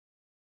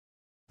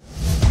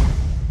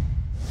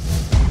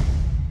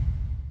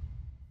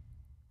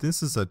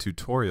This is a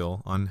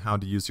tutorial on how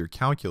to use your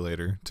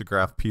calculator to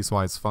graph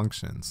piecewise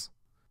functions.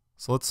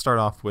 So let's start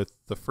off with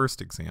the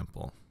first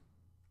example.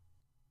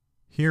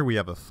 Here we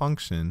have a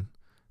function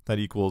that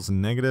equals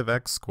negative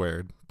x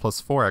squared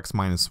plus 4x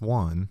minus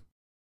 1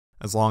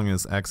 as long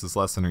as x is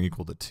less than or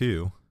equal to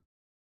 2.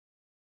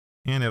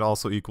 And it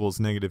also equals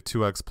negative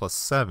 2x plus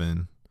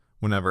 7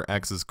 whenever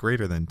x is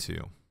greater than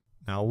 2.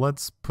 Now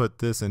let's put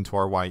this into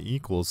our y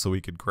equals so we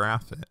could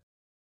graph it.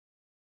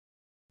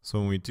 So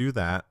when we do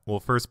that, we'll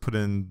first put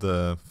in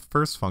the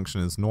first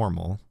function as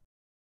normal.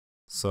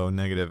 So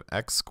negative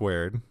x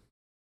squared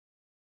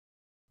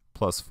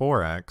plus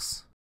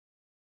 4x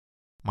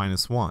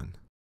minus 1.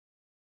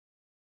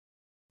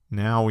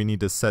 Now we need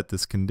to set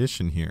this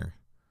condition here,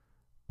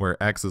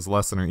 where x is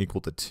less than or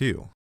equal to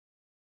 2.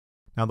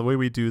 Now the way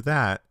we do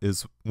that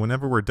is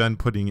whenever we're done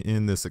putting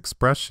in this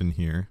expression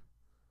here,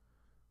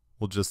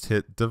 we'll just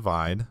hit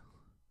divide,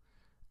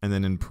 and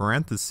then in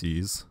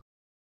parentheses,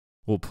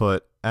 we'll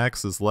put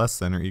x is less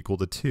than or equal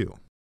to 2.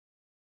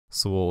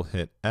 So we'll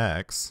hit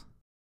x,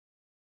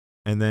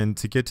 and then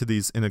to get to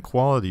these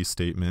inequality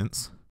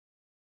statements,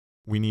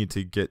 we need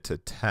to get to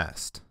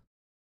test,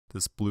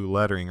 this blue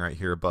lettering right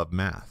here above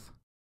math.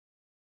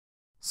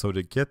 So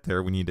to get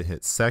there, we need to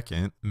hit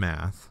second,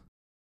 math.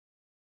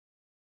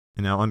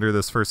 And now under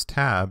this first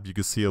tab, you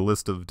can see a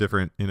list of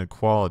different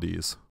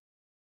inequalities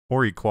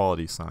or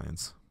equality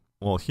signs.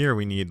 Well, here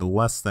we need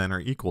less than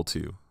or equal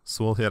to,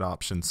 so we'll hit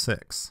option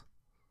 6.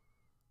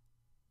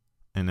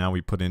 And now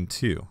we put in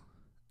 2,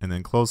 and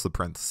then close the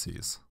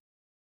parentheses.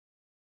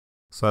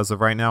 So as of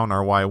right now in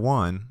our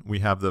y1, we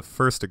have the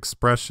first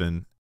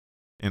expression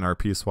in our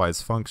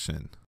piecewise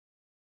function,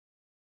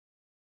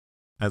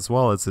 as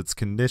well as its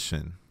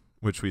condition,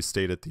 which we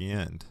state at the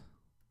end.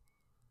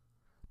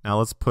 Now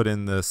let's put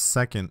in the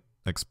second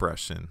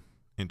expression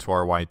into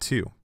our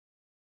y2.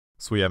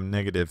 So we have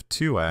negative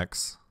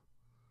 2x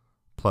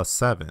plus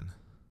 7.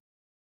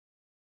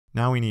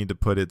 Now we need to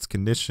put its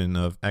condition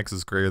of x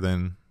is greater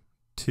than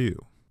 2.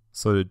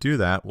 So to do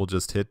that, we'll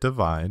just hit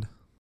divide,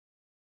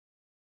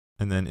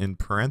 and then in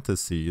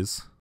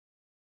parentheses,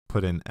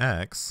 put in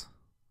x,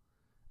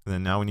 and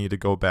then now we need to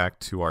go back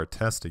to our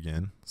test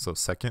again, so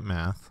second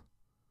math,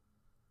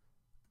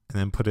 and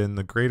then put in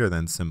the greater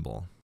than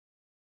symbol,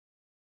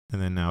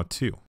 and then now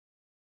 2,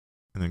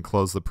 and then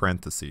close the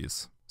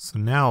parentheses. So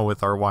now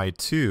with our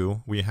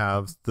y2, we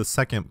have the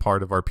second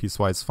part of our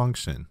piecewise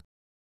function.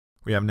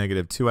 We have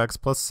negative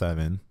 2x plus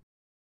 7,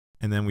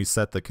 and then we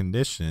set the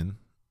condition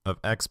of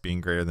x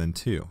being greater than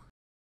 2.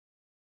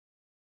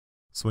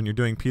 So when you're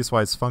doing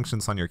piecewise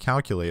functions on your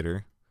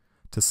calculator,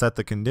 to set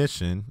the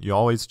condition, you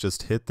always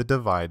just hit the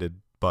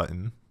divided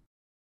button,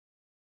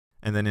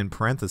 and then in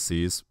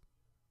parentheses,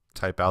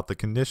 type out the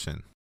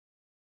condition.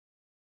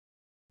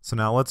 So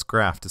now let's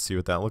graph to see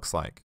what that looks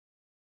like.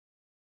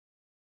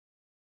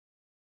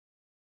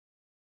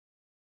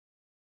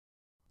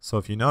 So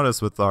if you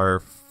notice with our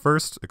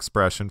first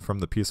expression from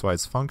the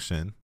piecewise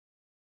function,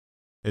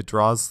 it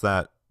draws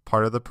that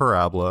part of the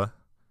parabola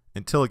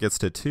until it gets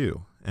to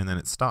 2, and then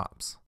it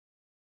stops.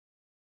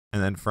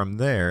 And then from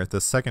there, the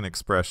second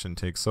expression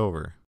takes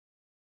over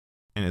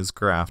and is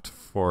graphed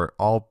for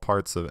all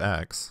parts of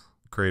x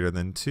greater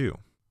than 2.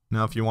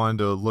 Now if you wanted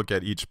to look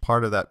at each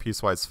part of that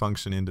piecewise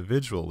function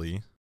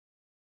individually,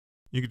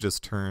 you could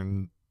just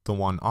turn the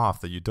one off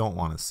that you don't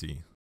want to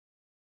see.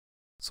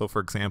 So for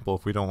example,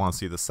 if we don't want to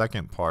see the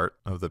second part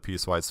of the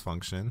piecewise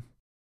function,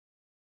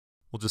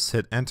 we'll just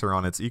hit enter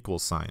on its equal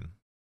sign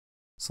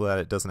so that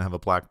it doesn't have a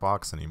black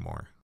box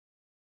anymore.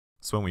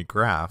 So when we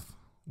graph,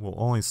 we'll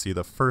only see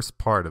the first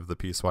part of the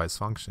piecewise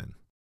function.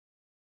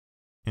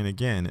 And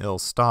again, it'll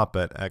stop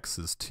at x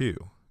is 2,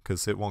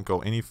 because it won't go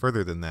any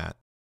further than that,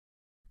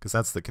 because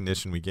that's the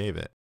condition we gave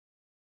it.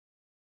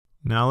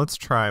 Now let's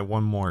try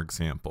one more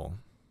example.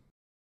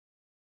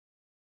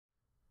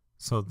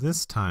 So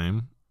this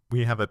time,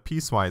 we have a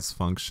piecewise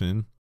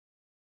function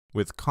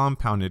with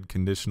compounded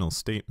conditional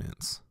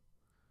statements.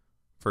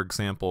 For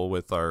example,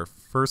 with our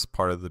first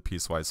part of the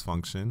piecewise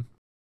function,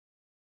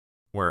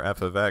 where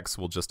f of x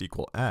will just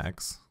equal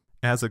x,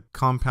 it has a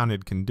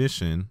compounded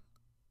condition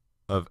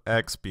of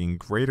x being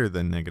greater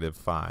than negative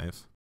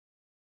 5,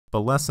 but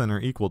less than or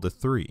equal to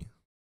 3.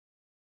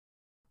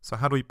 So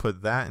how do we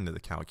put that into the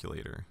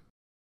calculator?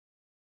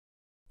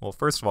 Well,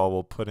 first of all,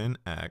 we'll put in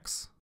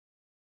x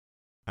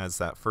as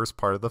that first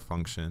part of the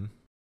function,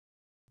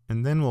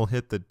 and then we'll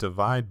hit the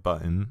divide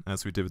button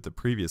as we did with the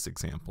previous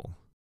example.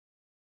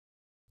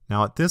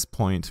 Now at this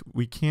point,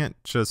 we can't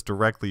just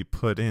directly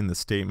put in the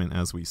statement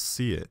as we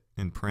see it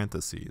in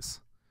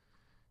parentheses.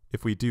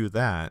 If we do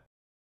that,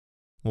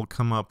 we'll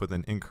come up with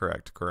an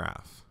incorrect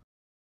graph.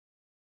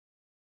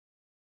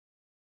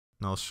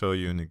 And I'll show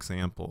you an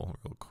example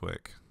real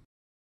quick.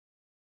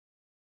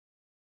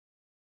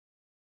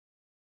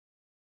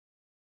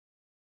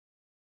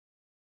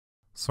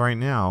 So right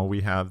now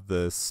we have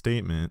the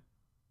statement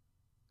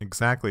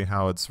exactly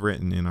how it's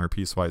written in our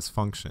piecewise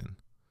function.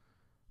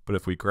 But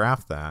if we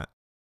graph that,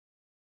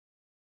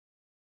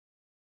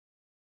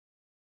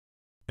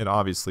 it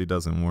obviously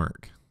doesn't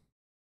work.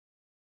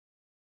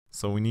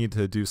 So we need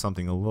to do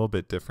something a little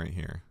bit different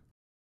here.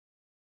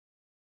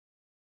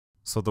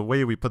 So the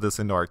way we put this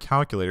into our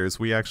calculator is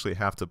we actually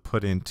have to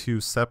put in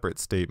two separate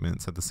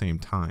statements at the same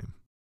time.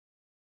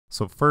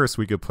 So first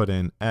we could put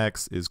in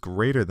x is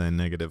greater than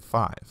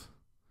 -5.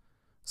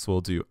 So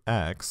we'll do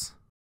x,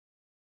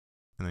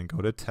 and then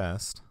go to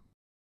test,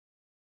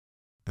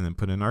 and then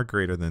put in our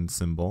greater than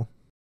symbol,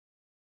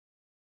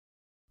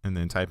 and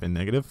then type in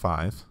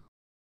 -5.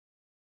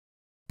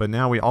 But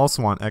now we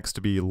also want x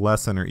to be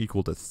less than or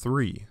equal to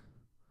 3.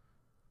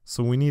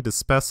 So we need to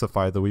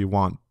specify that we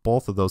want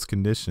both of those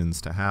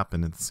conditions to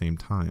happen at the same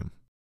time.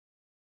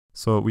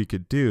 So what we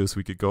could do is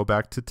we could go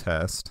back to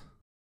test,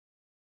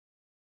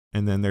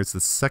 and then there's the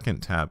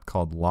second tab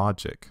called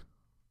logic.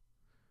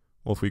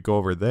 Well, if we go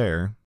over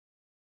there,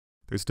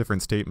 there's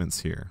different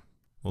statements here.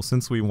 Well,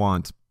 since we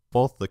want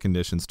both the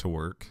conditions to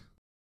work,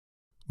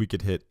 we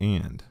could hit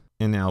and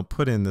now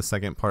put in the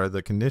second part of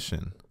the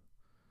condition.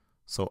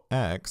 So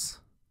x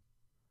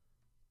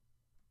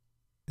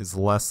is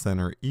less than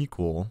or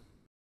equal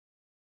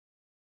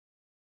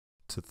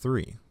to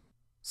 3.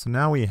 So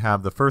now we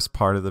have the first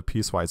part of the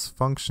piecewise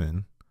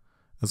function,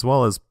 as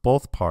well as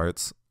both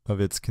parts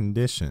of its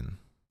condition.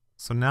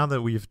 So now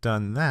that we've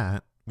done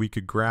that, we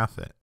could graph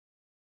it.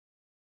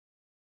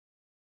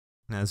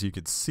 And as you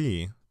could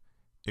see,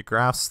 it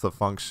graphs the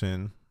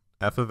function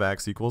f of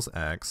x equals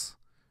x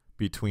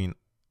between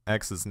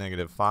x is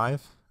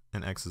 -5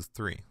 and x is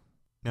 3.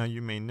 Now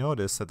you may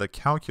notice that the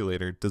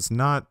calculator does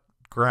not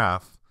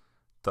graph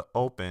the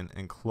open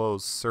and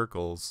closed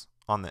circles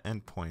on the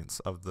endpoints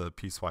of the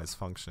piecewise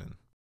function.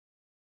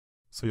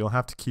 So you'll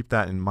have to keep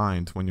that in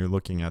mind when you're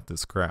looking at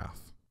this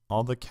graph.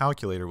 All the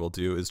calculator will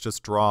do is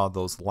just draw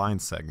those line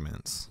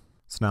segments.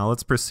 So now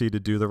let's proceed to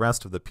do the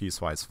rest of the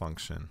piecewise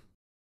function.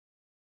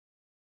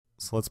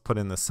 So let's put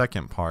in the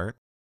second part.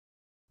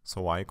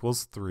 So y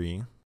equals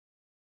 3.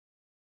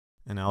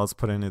 And now let's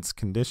put in its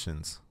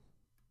conditions.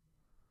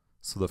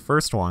 So the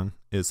first one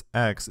is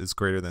x is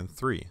greater than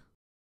 3.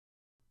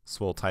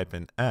 So we'll type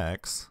in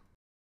x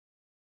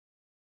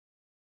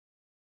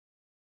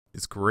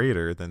is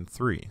greater than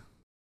 3.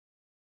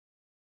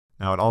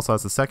 Now it also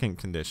has a second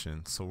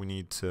condition, so we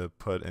need to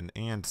put an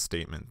AND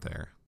statement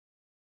there.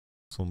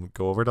 So we'll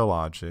go over to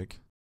logic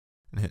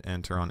and hit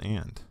enter on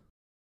AND.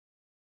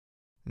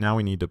 Now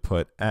we need to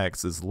put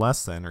x is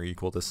less than or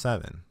equal to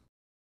 7.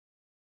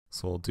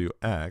 So we'll do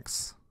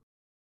x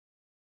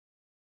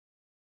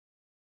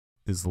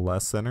is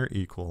less than or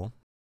equal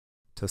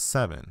to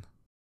 7,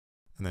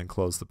 and then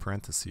close the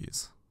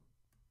parentheses.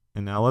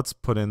 And now let's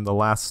put in the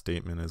last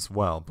statement as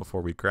well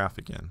before we graph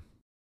again.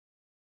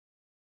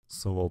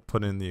 So we'll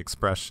put in the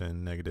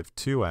expression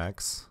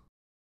 -2x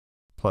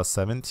plus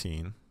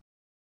 17.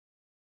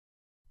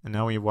 And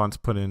now we want to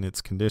put in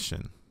its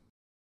condition.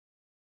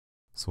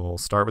 So we'll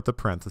start with the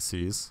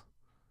parentheses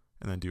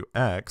and then do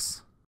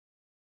x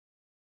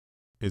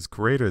is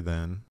greater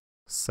than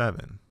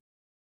 7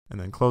 and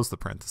then close the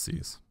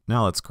parentheses.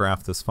 Now let's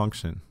graph this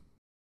function.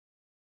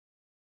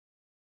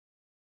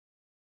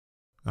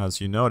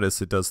 As you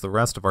notice, it does the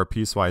rest of our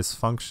piecewise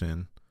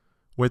function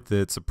with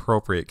its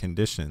appropriate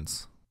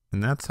conditions.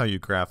 And that's how you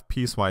graph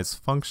piecewise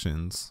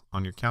functions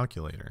on your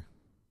calculator.